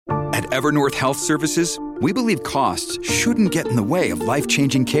Evernorth Health Services, we believe costs shouldn't get in the way of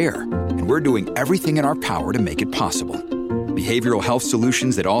life-changing care, and we're doing everything in our power to make it possible. Behavioral health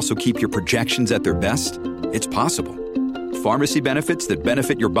solutions that also keep your projections at their best? It's possible. Pharmacy benefits that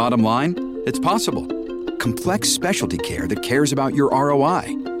benefit your bottom line? It's possible. Complex specialty care that cares about your ROI?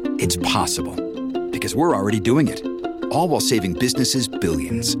 It's possible. Because we're already doing it. All while saving businesses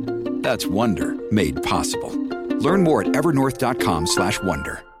billions. That's Wonder made possible. Learn more at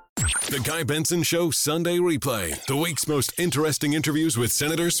evernorth.com/wonder. The Guy Benson Show Sunday Replay. The week's most interesting interviews with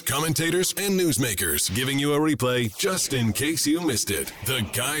senators, commentators, and newsmakers. Giving you a replay just in case you missed it. The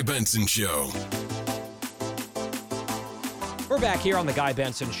Guy Benson Show. We're back here on The Guy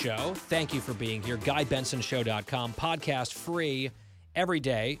Benson Show. Thank you for being here. GuyBensonShow.com. Podcast free every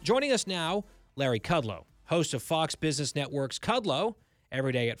day. Joining us now, Larry Kudlow, host of Fox Business Network's Kudlow,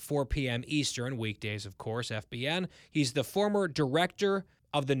 every day at 4 p.m. Eastern, weekdays, of course, FBN. He's the former director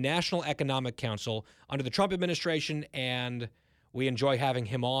of the National Economic Council under the Trump administration, and we enjoy having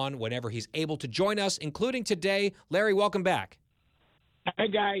him on whenever he's able to join us, including today. Larry, welcome back. Hey,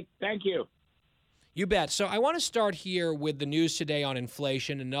 Guy. Thank you. You bet. So I want to start here with the news today on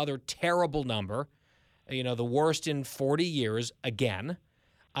inflation, another terrible number, the worst in 40 years again.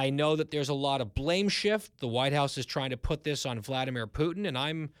 I know that there's a lot of blame shift. The White House is trying to put this on Vladimir Putin, and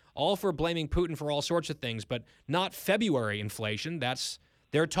I'm all for blaming Putin for all sorts of things, but not February inflation. That's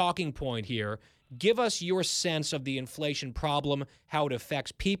their talking point here. Give us your sense of the inflation problem, how it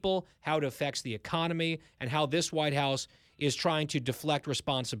affects people, how it affects the economy, and how this White House is trying to deflect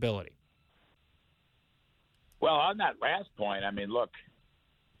responsibility. Well, on that last point, look,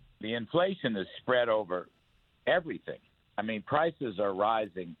 the inflation is spread over everything. Prices are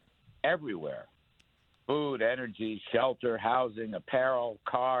rising everywhere. Food, energy, shelter, housing, apparel,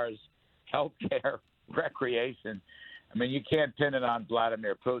 cars, healthcare, recreation. You can't pin it on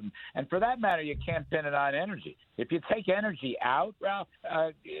Vladimir Putin. And for that matter, you can't pin it on energy. If you take energy out, Ralph,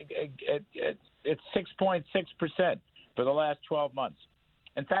 it's 6.6% for the last 12 months.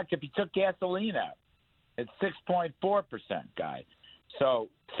 In fact, if you took gasoline out, it's 6.4%, Guy. So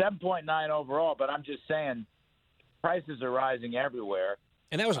 7.9 overall, but I'm just saying prices are rising everywhere.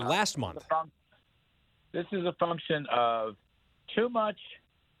 And that was last month. This is a function of too much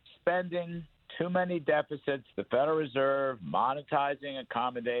spending, too many deficits, the Federal Reserve monetizing,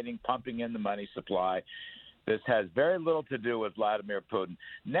 accommodating, pumping in the money supply. This has very little to do with Vladimir Putin.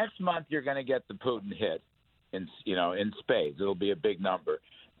 Next month, you're going to get the Putin hit in spades. It'll be a big number.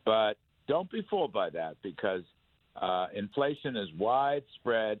 But don't be fooled by that, because inflation is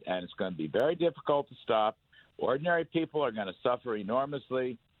widespread and it's going to be very difficult to stop. Ordinary people are going to suffer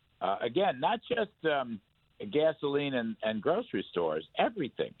enormously. Again, not just gasoline and grocery stores.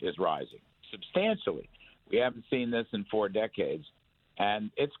 Everything is rising substantially. We haven't seen this in 4 decades.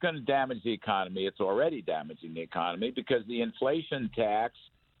 And it's going to damage the economy. It's already damaging the economy because the inflation tax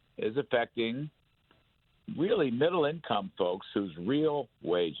is affecting really middle-income folks whose real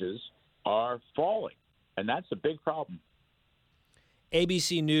wages are falling. And that's a big problem.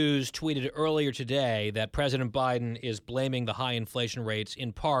 ABC News tweeted earlier today that President Biden is blaming the high inflation rates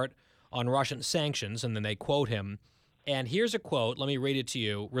in part on Russian sanctions, and then they quote him. And here's a quote. Let me read it to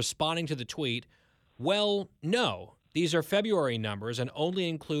you. Responding to the tweet, "Well, no. These are February numbers and only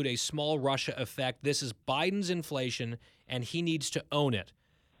include a small Russia effect. This is Biden's inflation, and he needs to own it."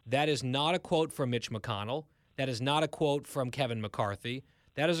 That is not a quote from Mitch McConnell. That is not a quote from Kevin McCarthy.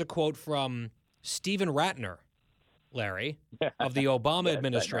 That is a quote from Stephen Ratner, Larry, of the Obama Yes,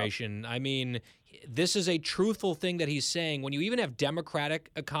 administration. This is a truthful thing that he's saying. When you even have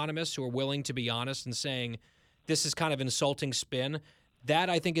Democratic economists who are willing to be honest and saying this is kind of insulting spin, that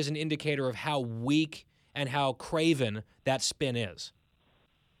I think is an indicator of how weak and how craven that spin is.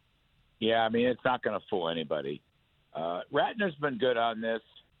 Yeah, it's not going to fool anybody. Ratner's been good on this.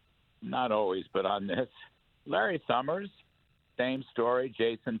 Not always, but on this. Larry Summers, same story.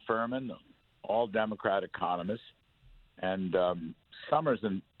 Jason Furman, all Democrat economists. And Summers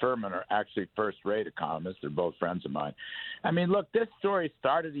and Furman are actually first-rate economists. They're both friends of mine. Look, this story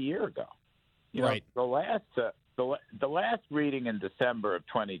started a year ago. Right. The last reading in December of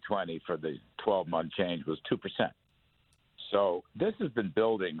 2020 for the 12-month change was 2%. So this has been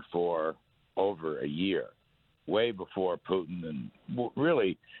building for over a year, way before Putin. And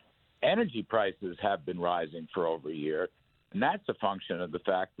really, energy prices have been rising for over a year. And that's a function of the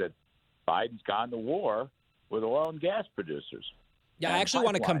fact that Biden's gone to war with oil and gas producers. Yeah, I actually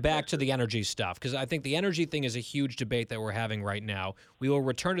want to come back to the energy stuff because I think the energy thing is a huge debate that we're having right now. We will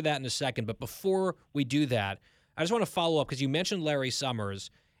return to that in a second. But before we do that, I just want to follow up because you mentioned Larry Summers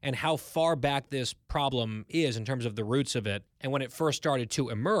and how far back this problem is in terms of the roots of it and when it first started to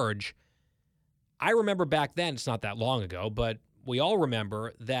emerge. I remember back then, it's not that long ago, but we all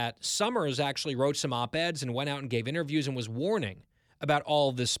remember that Summers actually wrote some op-eds and went out and gave interviews and was warning about all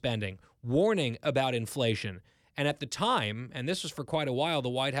of this spending, warning about inflation. And at the time, and this was for quite a while, the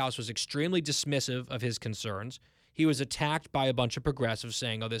White House was extremely dismissive of his concerns. He was attacked by a bunch of progressives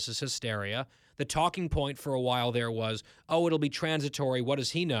saying, oh, this is hysteria. The talking point for a while there was, oh, it'll be transitory. What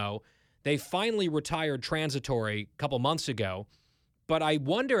does he know? They finally retired transitory a couple months ago. But I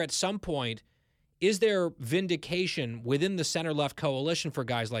wonder at some point, is there vindication within the center-left coalition for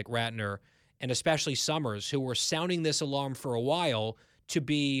guys like Ratner and especially Summers, who were sounding this alarm for a while, to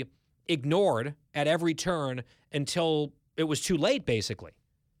be ignored at every turn until it was too late, basically?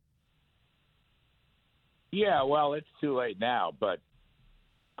 Yeah, well, it's too late now, but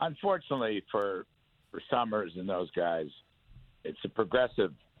unfortunately for Summers and those guys, it's a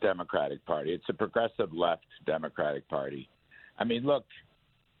progressive Democratic Party. It's a progressive left Democratic Party. I mean, look,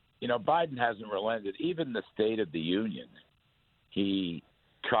 Biden hasn't relented. Even the State of the Union, he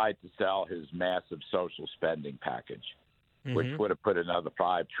tried to sell his massive social spending package, which would have put another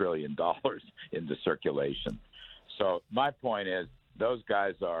 $5 trillion into circulation. So my point is, those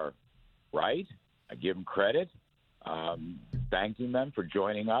guys are right. I give them credit, thanking them for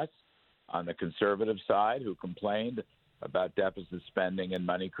joining us on the conservative side who complained about deficit spending and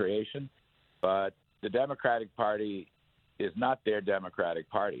money creation. But the Democratic Party is not their Democratic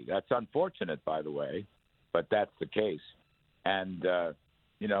Party. That's unfortunate, by the way, but that's the case. And,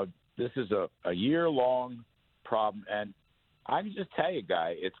 this is a year-long problem. And I can just tell you,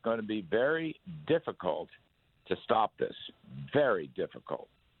 Guy, it's going to be very difficult to stop this, very difficult.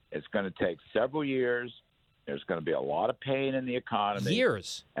 It's going to take several years. There's going to be a lot of pain in the economy.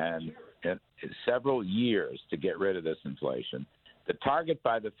 Years. And several years to get rid of this inflation. The target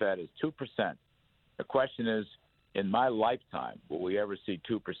by the Fed is 2%. The question is, in my lifetime, will we ever see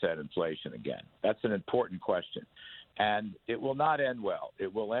 2% inflation again? That's an important question. And it will not end well.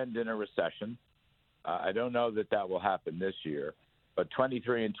 It will end in a recession. I don't know that will happen this year, but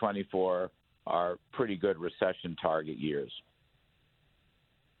 23 and 24 are pretty good recession target years.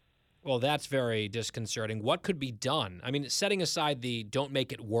 Well, that's very disconcerting. What could be done? I mean, setting aside the don't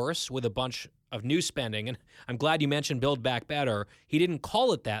make it worse with a bunch of new spending, and I'm glad you mentioned Build Back Better. He didn't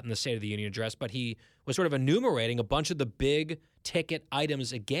call it that in the State of the Union address, but he was sort of enumerating a bunch of the big ticket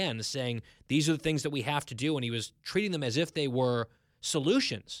items again, saying these are the things that we have to do, and he was treating them as if they were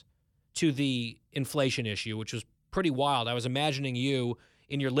solutions to the inflation issue, which was pretty wild. I was imagining you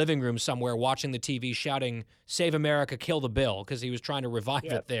in your living room somewhere watching the TV shouting, "Save America, kill the bill," because he was trying to revive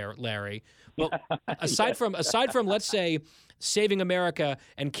it there, Larry. But aside from, let's say, saving America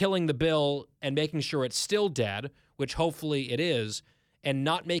and killing the bill and making sure it's still dead, which hopefully it is, and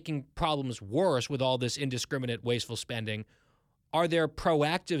not making problems worse with all this indiscriminate, wasteful spending, are there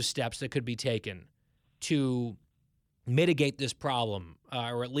proactive steps that could be taken to mitigate this problem,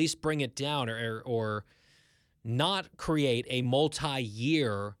 or at least bring it down, or not create a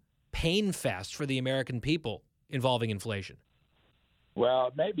multi-year pain fest for the American people involving inflation? Well,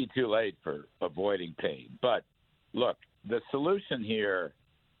 it may be too late for avoiding pain. But look, the solution here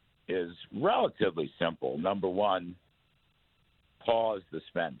is relatively simple. Number one, pause the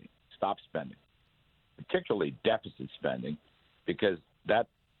spending. Stop spending, particularly deficit spending, because that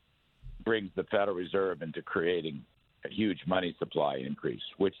brings the Federal Reserve into creating a huge money supply increase,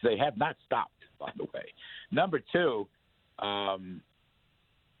 which they have not stopped, by the way. Number two,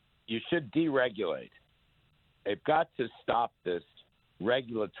 you should deregulate. They've got to stop this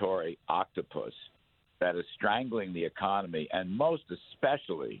regulatory octopus that is strangling the economy and most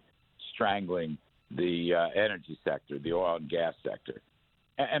especially strangling the energy sector, the oil and gas sector.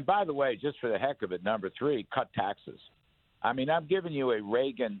 And by the way, just for the heck of it, number three, cut taxes. I mean, I'm giving you a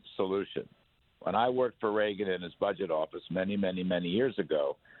Reagan solution. When I worked for Reagan in his budget office many, many, many years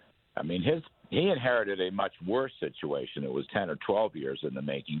ago, I mean, he inherited a much worse situation. It was 10 or 12 years in the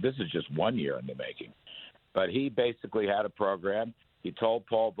making. This is just 1 year in the making. But he basically had a program. He told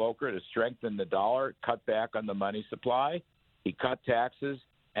Paul Volcker to strengthen the dollar, cut back on the money supply. He cut taxes,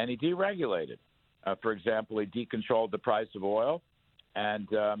 and he deregulated. For example, he decontrolled the price of oil, and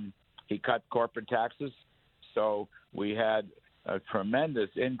he cut corporate taxes. So we had a tremendous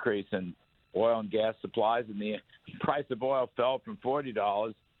increase in oil and gas supplies, and the price of oil fell from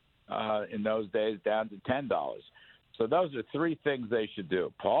 $40 in those days down to $10. So those are three things they should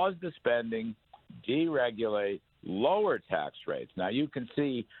do. Pause the spending, deregulate, lower tax rates. Now, you can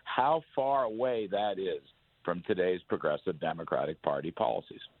see how far away that is from today's progressive Democratic Party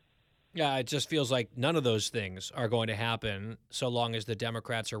policies. Yeah, it just feels like none of those things are going to happen so long as the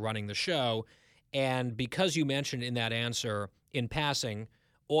Democrats are running the show. And because you mentioned in that answer, in passing,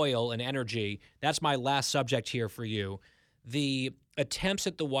 oil and energy, that's my last subject here for you. The attempts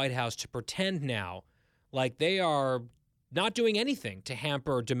at the White House to pretend now like they are not doing anything to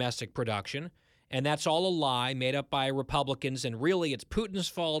hamper domestic production, and that's all a lie made up by Republicans, and really it's Putin's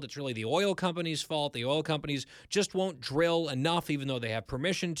fault. It's really the oil companies' fault. The oil companies just won't drill enough even though they have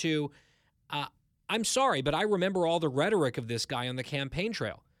permission to. I'm sorry, but I remember all the rhetoric of this guy on the campaign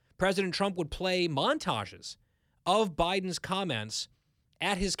trail. President Trump would play montages of Biden's comments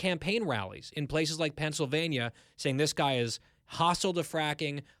at his campaign rallies in places like Pennsylvania, saying this guy is hostile to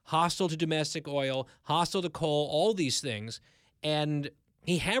fracking, hostile to domestic oil, hostile to coal, all these things. And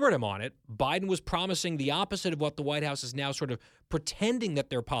he hammered him on it. Biden was promising the opposite of what the White House is now sort of pretending that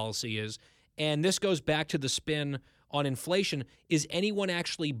their policy is. And this goes back to the spin on inflation. Is anyone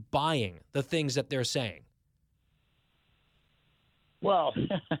actually buying the things that they're saying? Well,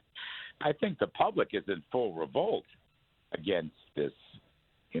 I think the public is in full revolt against this,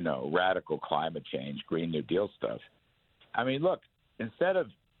 radical climate change, Green New Deal stuff. I mean, look, instead of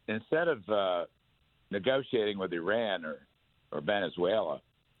negotiating with Iran or Venezuela,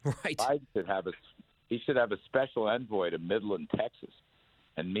 right, Biden should have a special envoy to Midland, Texas,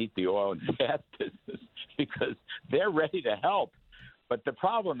 and meet the oil and gas business because they're ready to help. But the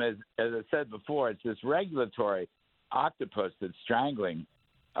problem is, as I said before, it's this regulatory octopus that's strangling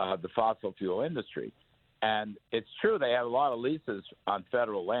the fossil fuel industry. And it's true they have a lot of leases on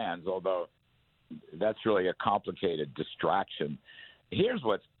federal lands, although that's really a complicated distraction. Here's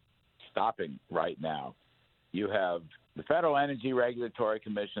what's stopping right now. You have the Federal Energy Regulatory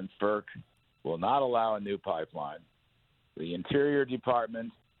Commission, FERC, will not allow a new pipeline. The Interior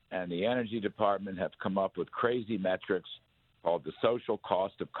Department and the Energy Department have come up with crazy metrics called the social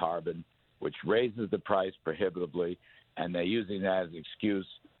cost of carbon, which raises the price prohibitively, and they're using that as an excuse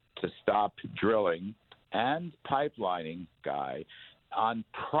to stop drilling and pipelining, Guy, on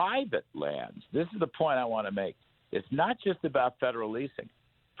private lands. This is the point I want to make. It's not just about federal leasing.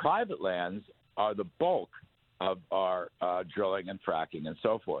 Private lands are the bulk of our drilling and fracking and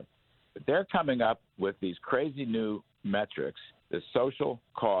so forth. But they're coming up with these crazy new metrics, the social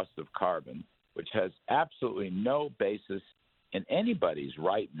cost of carbon, which has absolutely no basis in anybody's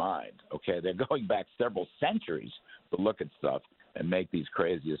right mind. Okay, they're going back several centuries to look at stuff and make these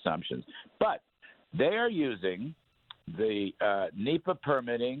crazy assumptions. But they are using the NEPA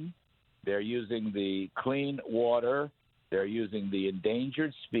permitting, they're using the clean water, they're using the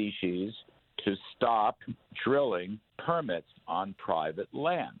endangered species to stop drilling permits on private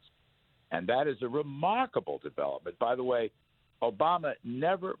lands. And that is a remarkable development. By the way, Obama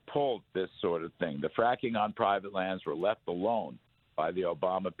never pulled this sort of thing. The fracking on private lands were left alone by the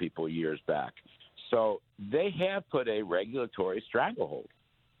Obama people years back. So they have put a regulatory stranglehold.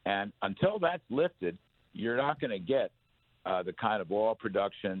 And until that's lifted, you're not going to get the kind of oil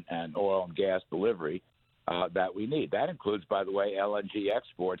production and oil and gas delivery that we need. That includes, by the way, LNG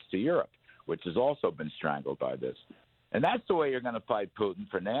exports to Europe, which has also been strangled by this. And that's the way you're going to fight Putin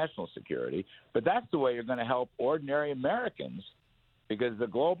for national security, but that's the way you're going to help ordinary Americans, because the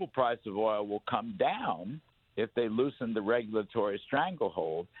global price of oil will come down if they loosen the regulatory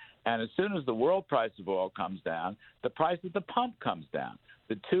stranglehold. And as soon as the world price of oil comes down, the price at the pump comes down.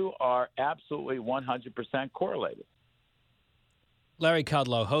 The two are absolutely 100% correlated. Larry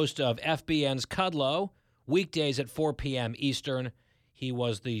Kudlow, host of FBN's Kudlow, weekdays at 4 p.m. Eastern. He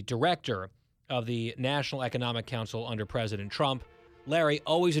was the director of the National Economic Council under President Trump. Larry,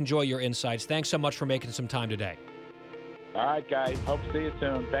 always enjoy your insights. Thanks so much for making some time today. All right, guys. Hope to see you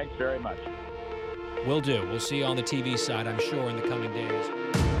soon. Thanks very much. Will do. We'll see you on the TV side, I'm sure, in the coming days.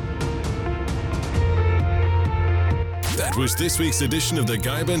 That was this week's edition of The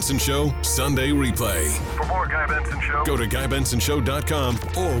Guy Benson Show Sunday Replay. For more Guy Benson Show, go to GuyBensonShow.com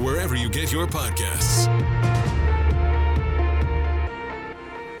or wherever you get your podcasts.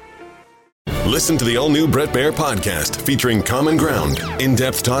 Listen to the all-new Bret Baier podcast featuring Common Ground,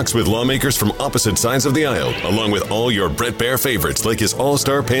 in-depth talks with lawmakers from opposite sides of the aisle, along with all your Bret Baier favorites like his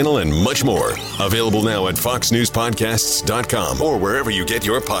all-star panel and much more. Available now at FoxNewsPodcasts.com or wherever you get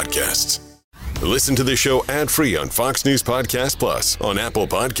your podcasts. Listen to the show ad-free on Fox News Podcast Plus, on Apple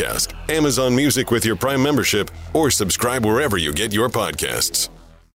Podcast, Amazon Music with your Prime membership, or subscribe wherever you get your podcasts.